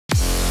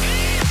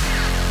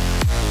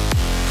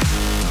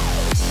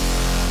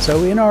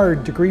So in our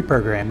degree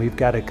program, we've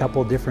got a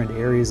couple different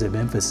areas of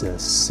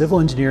emphasis. Civil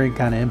engineering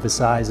kind of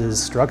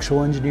emphasizes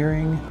structural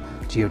engineering,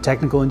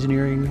 geotechnical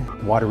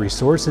engineering, water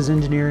resources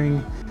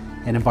engineering,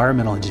 and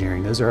environmental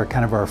engineering. Those are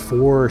kind of our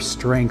four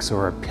strengths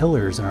or our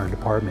pillars in our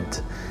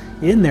department.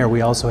 In there, we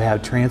also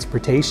have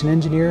transportation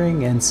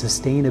engineering and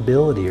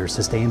sustainability or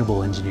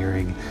sustainable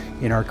engineering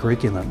in our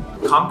curriculum.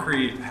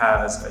 Concrete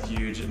has a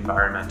huge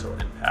environmental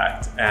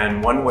impact,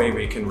 and one way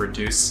we can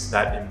reduce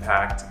that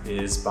impact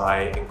is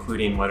by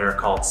including what are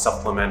called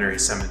supplementary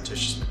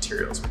cementitious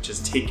materials, which is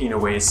taking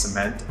away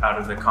cement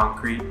out of the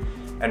concrete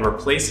and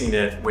replacing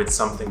it with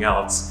something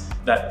else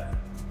that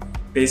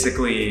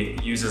basically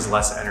uses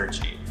less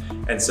energy.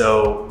 And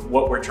so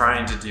what we're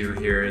trying to do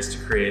here is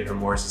to create a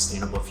more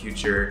sustainable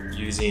future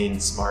using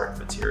smart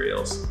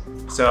materials.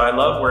 So I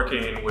love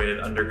working with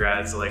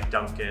undergrads like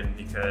Duncan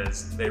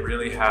because they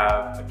really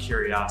have a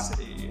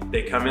curiosity.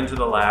 They come into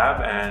the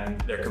lab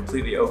and they're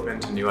completely open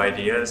to new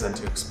ideas and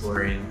to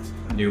exploring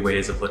new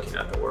ways of looking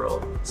at the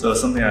world. So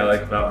something I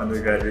like about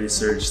undergrad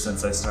research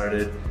since I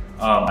started,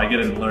 I get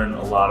to learn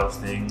a lot of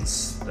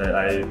things that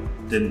I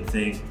didn't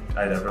think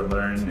I'd ever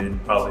learn in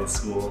probably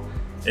school.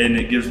 And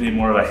it gives me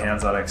more of a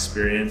hands-on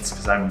experience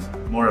because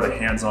I'm more of a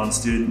hands-on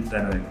student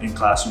than an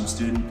in-classroom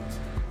student.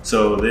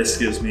 So this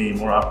gives me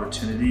more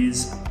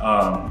opportunities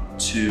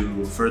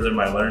to further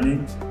my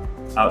learning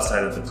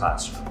outside of the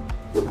classroom.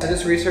 So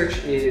this research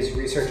is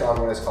research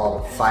on what is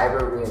called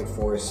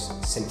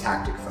fiber-reinforced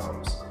syntactic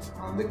foams.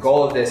 The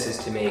goal of this is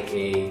to make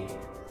a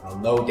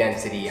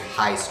low-density,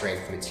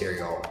 high-strength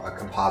material, a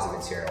composite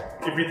material.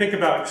 If we think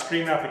about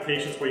extreme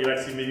applications where you'd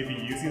actually maybe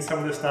be using some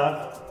of this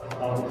stuff,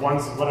 one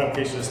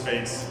application is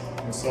space.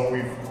 And so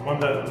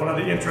one of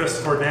the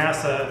interests for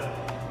NASA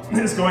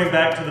is going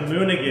back to the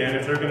moon again.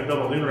 If they're going to build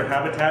a lunar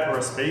habitat or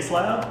a space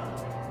lab,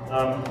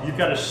 you've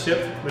got to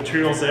ship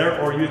materials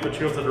there or use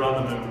materials that are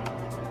on the moon.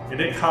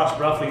 And it costs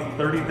roughly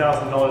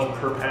 $30,000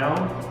 per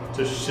pound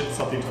to ship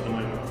something to the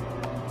moon.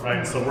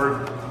 Right? So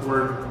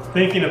we're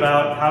thinking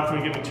about how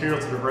can we get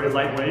materials that are very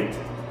lightweight.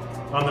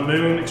 On the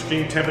moon,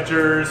 extreme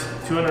temperatures,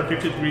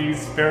 250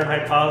 degrees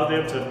Fahrenheit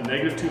positive to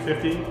negative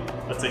 250.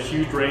 That's a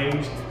huge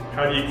range.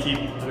 How do you keep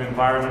an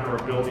environment or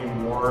a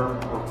building warm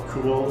or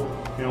cool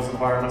in those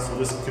environments? So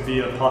this could be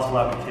a possible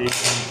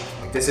application.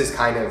 This is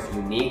kind of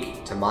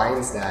unique to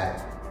mines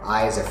that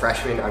I, as a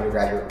freshman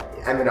undergraduate,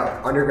 I'm an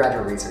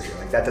undergraduate researcher,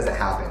 like that doesn't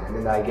happen. And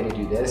then I get to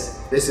do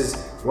this. This is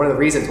one of the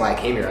reasons why I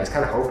came here. I was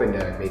kind of hoping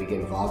to maybe get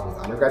involved with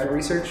undergraduate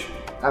research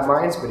at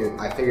mines, but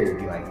I figured it'd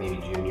be like maybe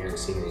junior or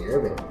senior year,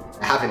 but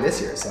it happened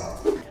this year,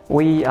 so.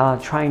 We are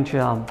trying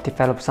to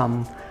develop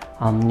some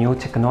new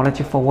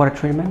technology for water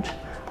treatment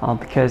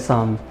because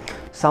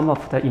some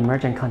of the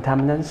emerging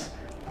contaminants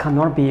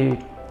cannot be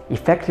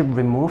effectively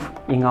removed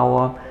in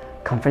our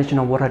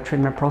conventional water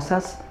treatment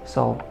process.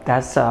 So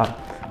that's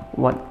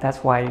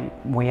why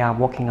we are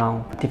working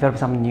on developing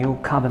some new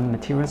carbon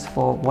materials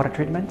for water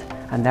treatment,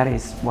 and that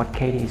is what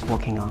Katie is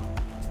working on.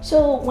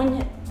 So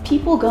when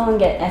people go and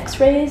get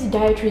x-rays,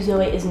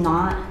 diatrizoate is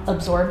not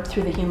absorbed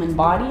through the human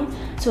body,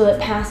 so it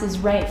passes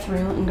right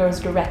through and goes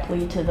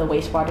directly to the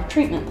wastewater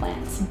treatment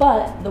plants.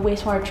 But the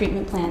wastewater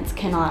treatment plants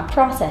cannot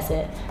process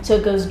it, so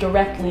it goes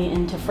directly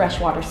into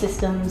freshwater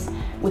systems,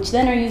 which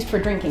then are used for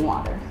drinking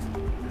water.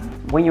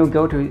 When you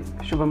go to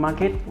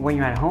supermarket, when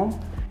you're at home,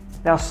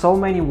 there are so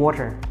many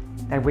water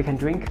that we can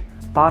drink: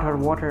 bottled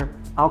water,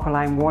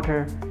 alkaline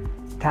water,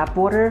 tap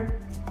water,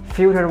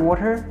 filtered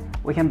water.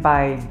 We can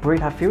buy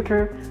Brita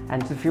filter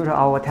and to filter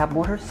our tap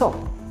water. So,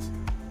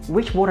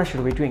 which water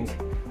should we drink?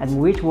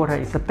 And which water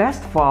is the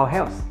best for our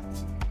health?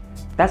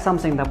 That's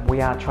something that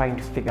we are trying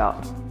to figure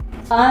out.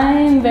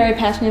 I'm very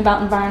passionate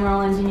about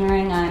environmental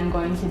engineering. I'm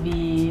going to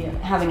be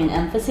having an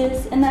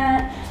emphasis in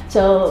that.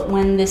 So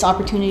when this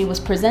opportunity was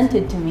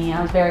presented to me,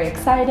 I was very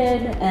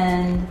excited,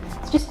 and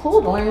it's just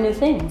cool to learn new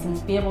things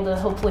and be able to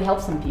hopefully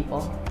help some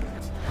people.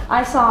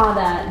 I saw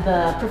that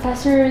the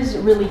professors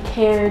really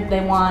cared.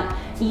 They want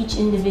each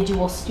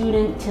individual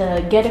student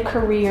to get a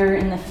career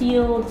in the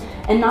field,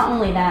 and not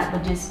only that,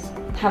 but just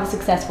have a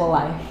successful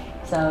life.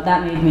 So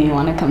that made me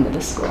want to come to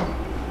this school.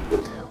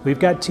 We've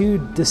got two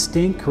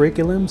distinct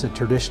curriculums, a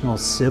traditional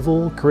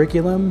civil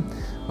curriculum,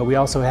 but we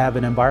also have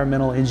an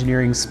environmental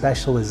engineering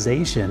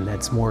specialization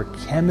that's more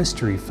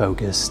chemistry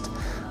focused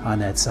on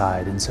that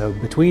side. And so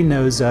between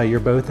those, you're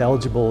both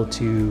eligible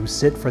to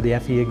sit for the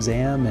FE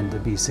exam and to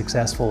be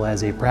successful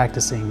as a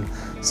practicing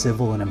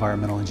civil and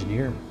environmental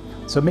engineer.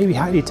 So maybe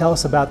Heidi, tell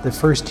us about the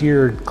first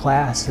year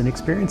class and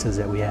experiences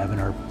that we have in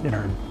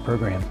our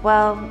program.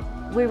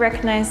 Well, we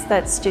recognize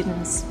that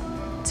students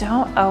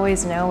don't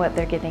always know what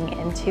they're getting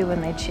into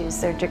when they choose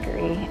their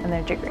degree and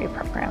their degree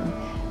program.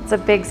 It's a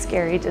big,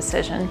 scary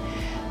decision.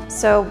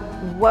 So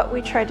what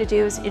we try to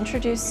do is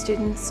introduce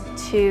students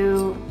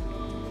to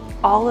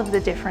all of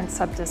the different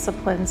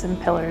subdisciplines and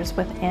pillars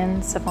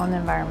within civil and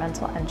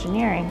environmental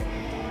engineering,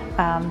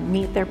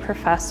 meet their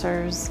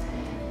professors.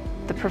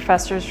 The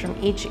professors from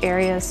each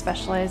area of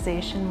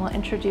specialization will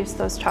introduce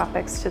those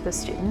topics to the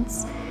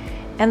students.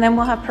 And then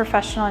we'll have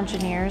professional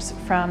engineers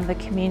from the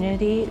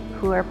community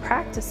who are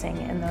practicing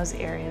in those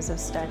areas of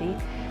study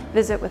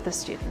visit with the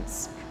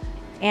students.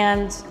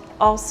 And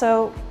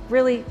also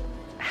really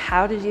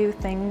how to do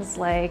things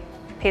like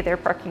pay their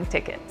parking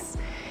tickets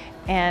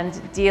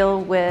and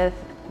deal with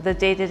the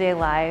day-to-day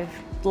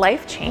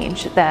life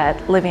change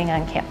that living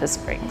on campus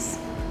brings.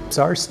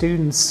 So our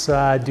students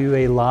do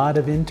a lot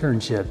of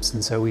internships,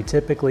 and so we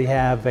typically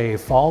have a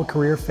fall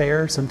career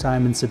fair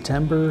sometime in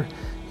September,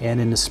 and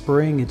in the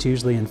spring it's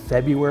usually in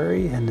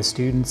February, and the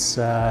students,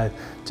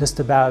 just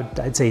about,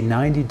 I'd say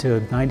 90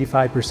 to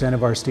 95%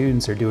 of our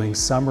students are doing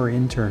summer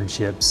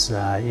internships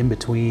in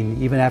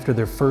between, even after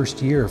their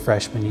first year,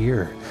 freshman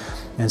year.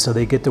 And so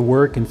they get to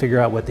work and figure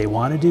out what they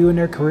want to do in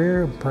their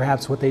career,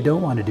 perhaps what they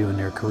don't want to do in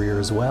their career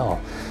as well.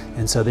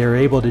 And so they're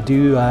able to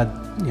do,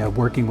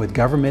 working with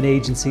government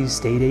agencies,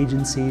 state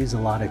agencies, a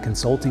lot of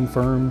consulting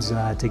firms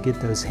to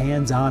get those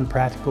hands-on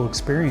practical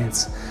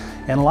experience.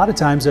 And a lot of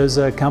times those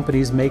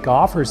companies make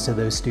offers to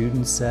those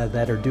students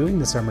that are doing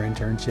the summer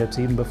internships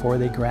even before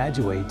they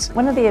graduate.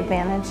 One of the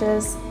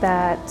advantages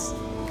that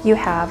you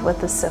have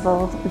with the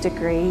civil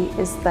degree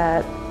is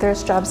that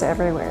there's jobs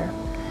everywhere.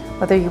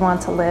 Whether you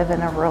want to live in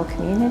a rural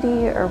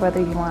community or whether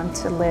you want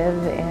to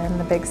live in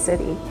the big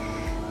city.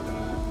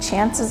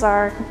 Chances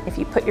are, if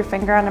you put your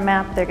finger on a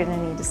map, they're going to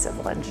need a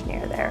civil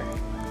engineer there.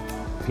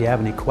 If you have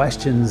any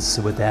questions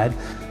with that,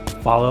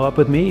 follow up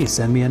with me,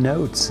 send me a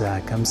note.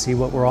 Come see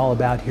what we're all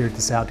about here at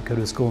the South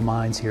Dakota School of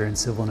Mines here in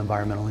Civil and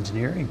Environmental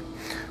Engineering.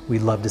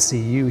 We'd love to see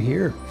you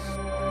here.